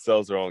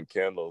sells her own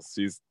candles.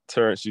 She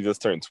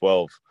just turned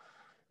 12,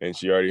 and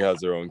she already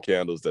has her own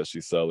candles that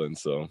she's selling.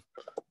 So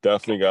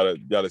definitely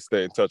gotta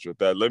stay in touch with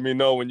that. Let me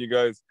know when you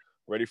guys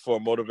ready for a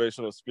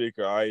motivational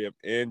speaker. I am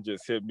in.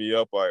 Just hit me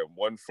up. I am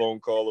one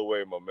phone call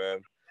away, my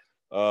man.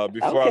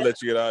 Before I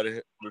let you get out of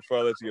here,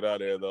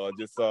 though,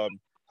 just how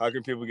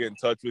can people get in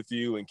touch with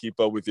you and keep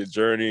up with your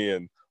journey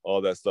and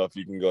all that stuff?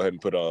 You can go ahead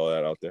and put all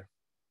that out there.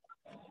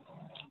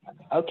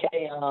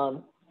 Okay.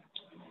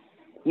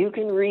 You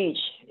can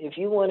if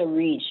you want to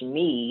reach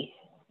me,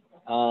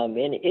 and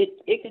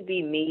it could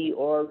be me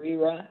or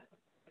Rira.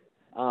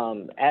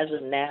 As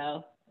of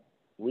now,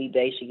 we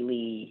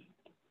basically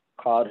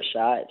call the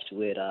shots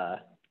with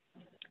the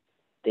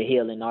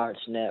Healing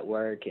Arts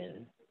Network,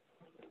 and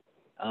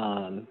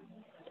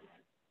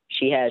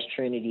she has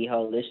Trinity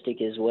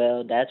Holistic as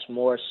well. That's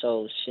more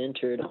so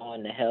centered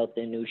on the health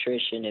and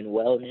nutrition and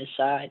wellness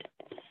side.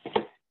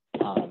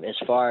 As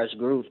far as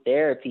group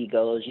therapy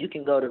goes, you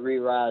can go to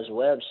Rira's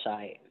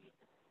website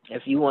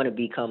if you want to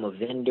become a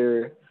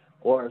vendor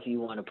or if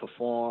you want to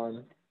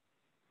perform,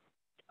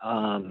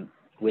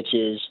 which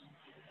is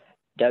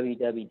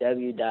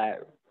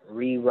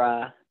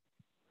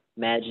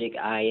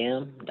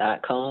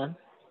www.reramagicim.com.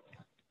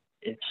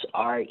 It's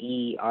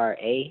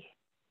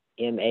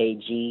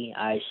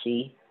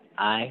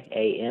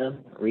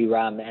RERAMAGICIAM,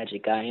 Rera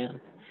Magic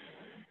IM.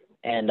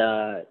 And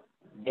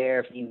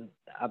there,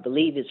 I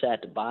believe it's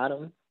at the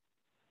bottom.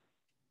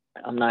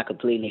 I'm not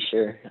completely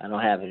sure. I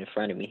don't have it in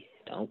front of me.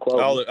 Don't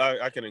quote me.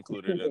 I can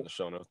include it in the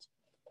show notes.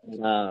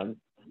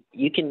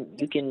 You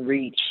can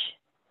reach.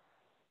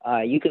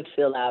 You can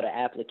fill out an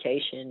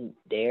application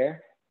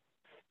there.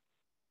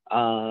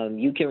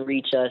 You can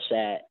reach us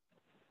at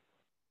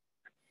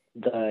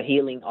the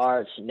Healing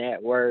Arts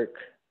Network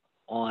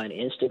on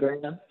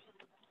Instagram.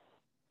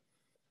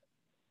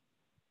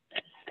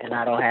 And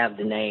I don't have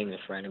the name in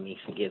front of me.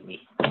 Forgive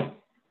me.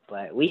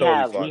 But we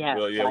have. Well,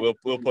 yeah,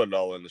 we'll put it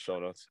all in the show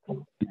notes.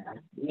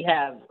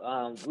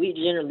 We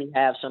generally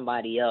have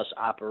somebody else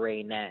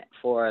operating that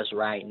for us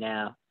right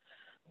now.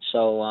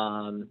 So,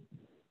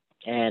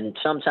 and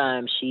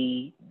sometimes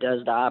she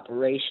does the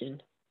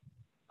operation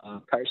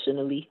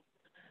personally.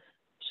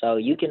 So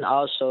you can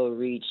also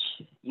reach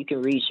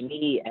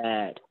me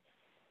at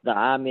the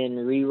Amin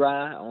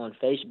Rira on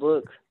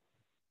Facebook.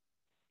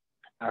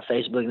 Our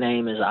Facebook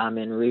name is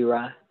Amin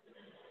Rira.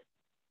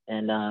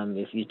 And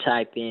if you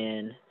type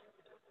in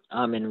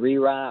Amin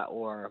Rira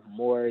or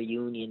More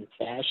Union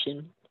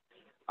Fashion,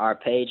 our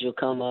page will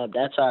come up.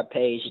 That's our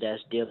page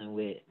that's dealing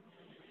with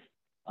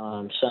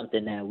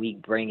something that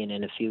we bringing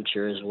in the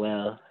future as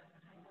well,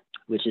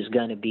 which is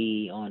going to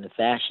be on the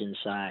fashion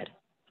side.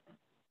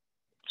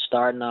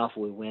 Starting off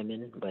with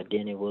women, but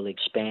then it will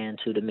expand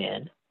to the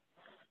men.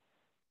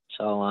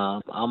 So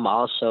I'm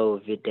also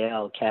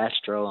Vidal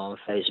Castro on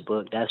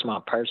Facebook. That's my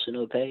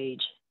personal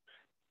page,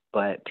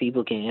 but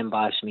people can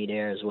inbox me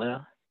there as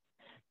well.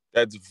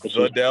 That's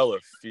Vidal or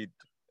Feed.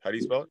 How do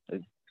you spell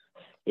it?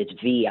 It's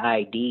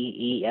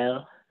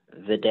Videl.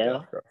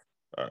 Vidal.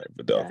 All right,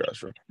 Vidal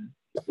Castro.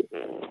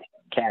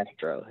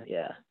 Castro,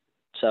 yeah.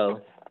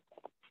 So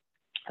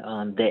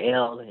the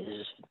L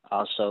is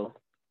also,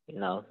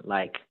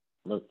 like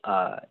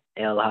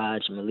El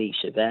Hodge, Malik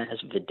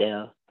Shabazz,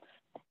 Vidal.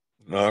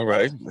 All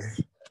right.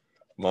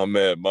 My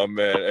man.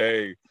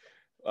 Hey,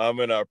 I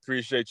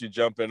appreciate you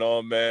jumping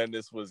on, man.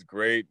 This was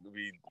great.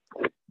 We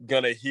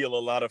gonna heal a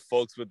lot of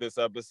folks with this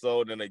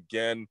episode. And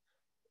again,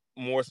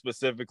 more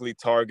specifically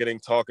talking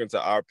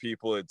to our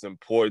people. It's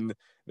important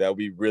that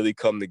we really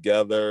come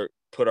together,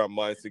 put our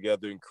minds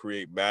together and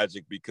create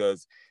magic,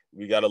 because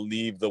we got to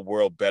leave the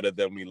world better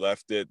than we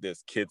left it.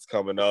 There's kids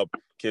coming up,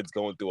 kids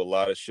going through a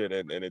lot of shit,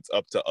 and it's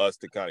up to us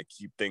to kind of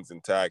keep things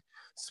intact,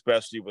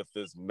 especially with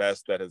this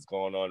mess that has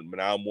gone on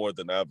now more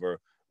than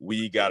ever.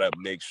 We got to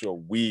make sure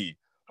we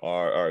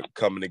are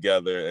coming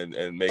together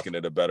and making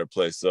it a better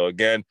place. So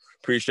again,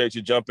 appreciate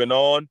you jumping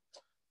on.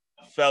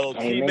 Fellow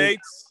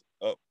teammates.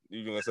 Oh,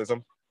 you going to say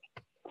something?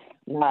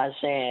 No, I was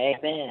saying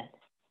amen.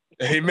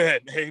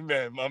 Amen,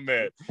 my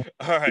man.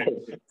 All right,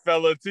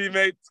 fellow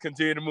teammates,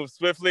 continue to move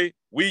swiftly.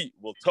 We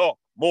will talk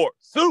more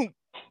soon.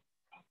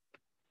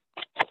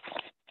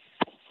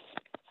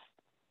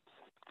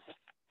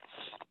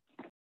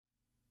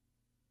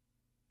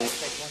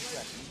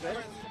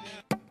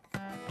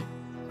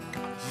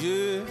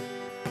 Yeah,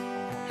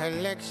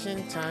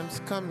 election time's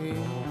coming.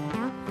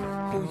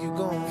 Who you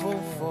gonna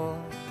vote for?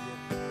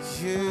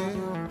 Yeah,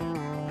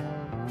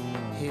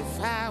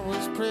 if I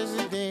was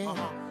president,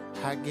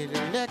 I get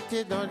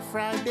elected on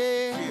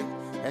Friday,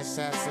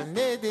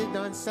 assassinated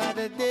on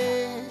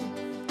Saturday,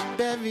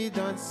 buried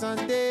on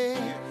Sunday,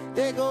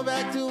 they go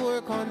back to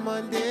work on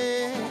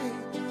Monday.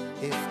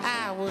 If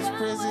I was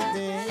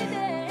president,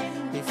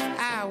 if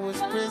I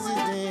was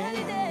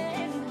president,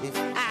 if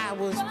I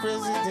was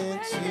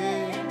president,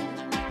 yeah.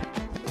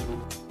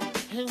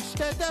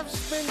 Instead of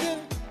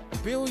spending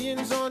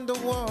billions on the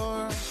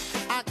war,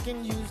 I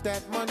can use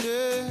that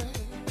money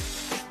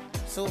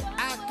so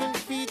I can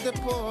feed the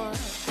poor.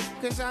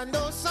 Cause I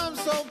know some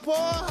so poor.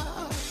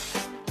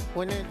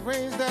 When it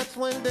rains, that's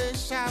when they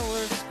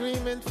shower.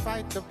 Scream and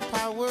fight the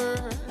power.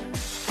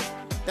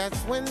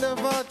 That's when the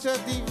vulture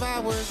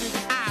devours. If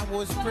I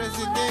was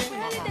president,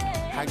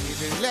 I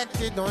get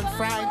elected on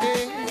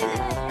Friday,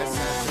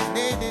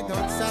 assassinated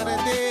on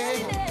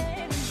Saturday,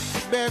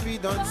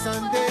 buried on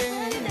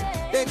Sunday,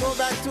 they go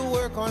back to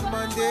work on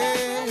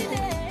Monday.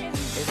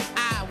 If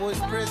I was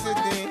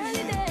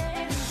president,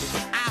 if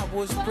I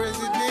was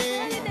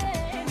president,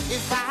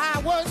 if I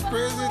was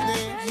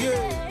president,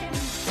 yeah.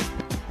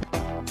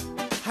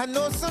 I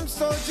know some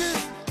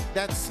soldiers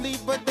that sleep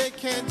but they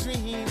can't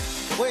dream,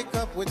 wake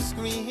up with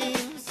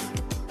screams,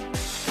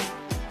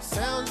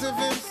 sounds of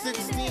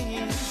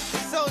M16.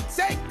 So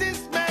take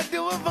this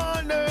medal of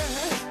honor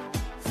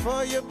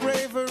for your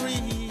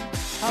bravery.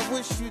 I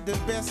wish you the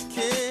best,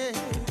 kid.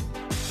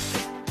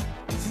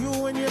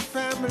 You and your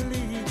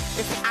family.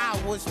 If I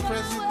was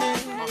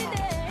president,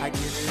 I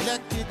get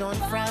elected on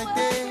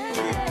Friday,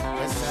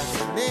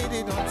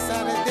 assassinated on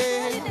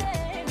Saturday,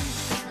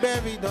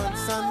 buried on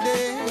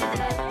Sunday,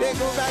 they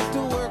go back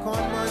to work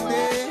on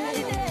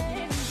Monday.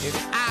 If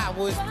I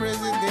was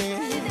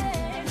president,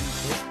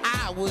 if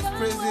I was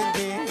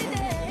president,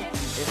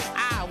 if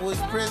I was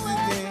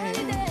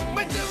president.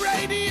 But the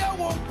radio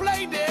won't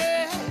play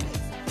this.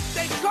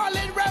 They call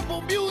it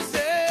rebel music.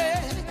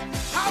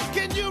 How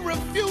can you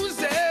refuse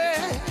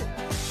it?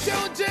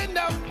 Children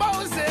of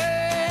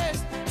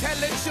Moses, tell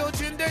the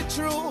children the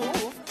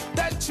truth.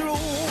 The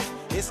truth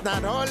is It's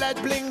not all that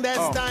bling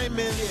that's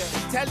diamond.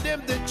 Tell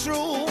them the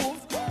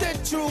truth, the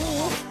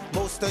truth.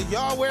 Most of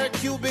y'all wear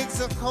cubic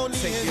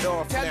zirconium. Take it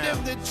off Tell now.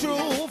 them the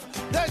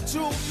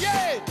truth,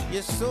 yeah.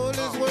 Your soul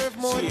is worth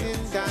more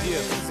than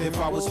diamonds. If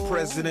I was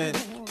president,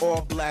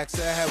 all blacks,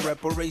 I have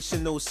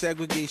reparation, no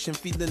segregation,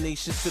 feed the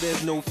nation so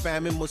there's no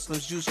famine.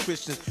 Muslims, Jews,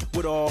 Christians,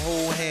 with all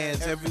hold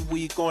hands every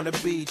week on the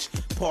beach.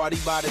 Party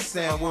by the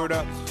sand, word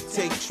up.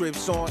 Take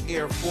trips on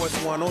Air Force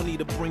One. Don't need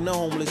to bring the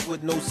homeless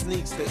with no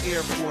sneaks to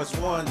Air Force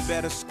One.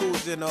 Better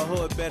schools in the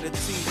hood, better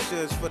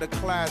teachers for the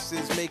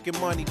classes, making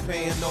money,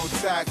 paying no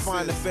tax.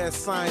 Find the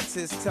best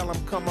scientists, tell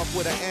them come up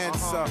with an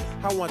answer.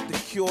 I want the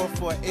cure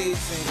for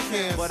AIDS and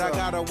cancer, but I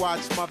gotta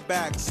watch my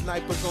back.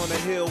 Snipers on the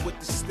hill with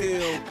the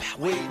steel,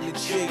 waiting to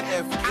JF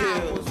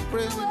I kill. was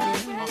president.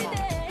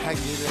 I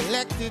get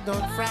elected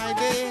on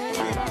Friday,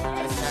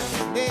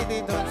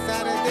 assassinated on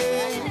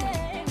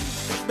Saturday,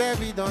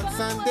 buried on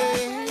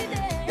Sunday.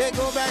 They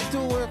go back to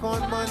work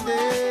on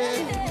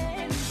Monday.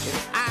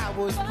 If I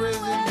was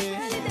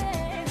president,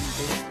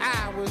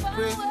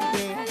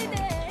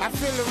 I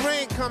feel the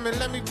rain coming.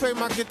 Let me play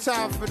my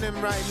guitar for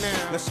them right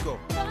now. Let's go.